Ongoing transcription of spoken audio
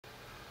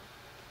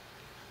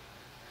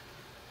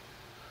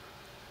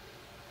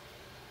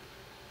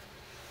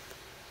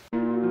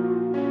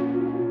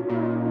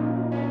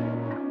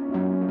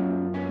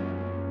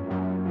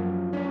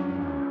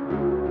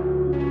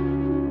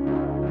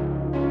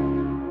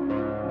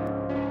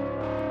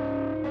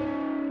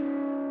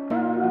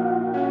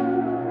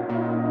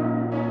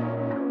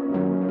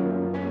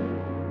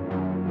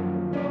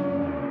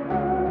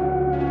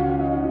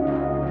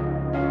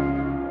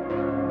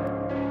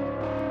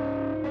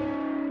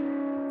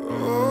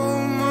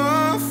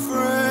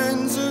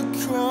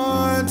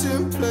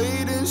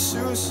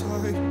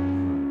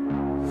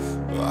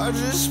I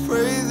just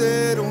pray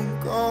they don't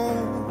go.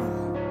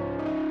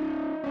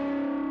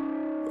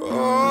 All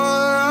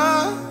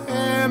I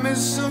am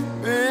is a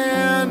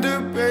man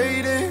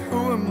debating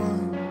who am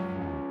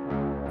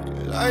I.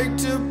 We like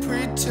to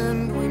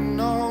pretend we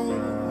know.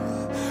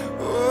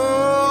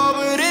 Oh,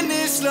 but in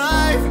this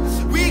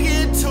life we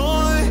get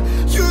torn.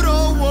 You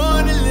don't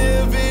want to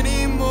live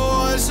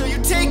anymore, so you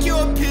take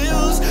your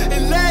pills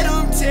and let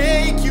them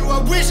take you. I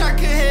wish I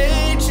could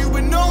hate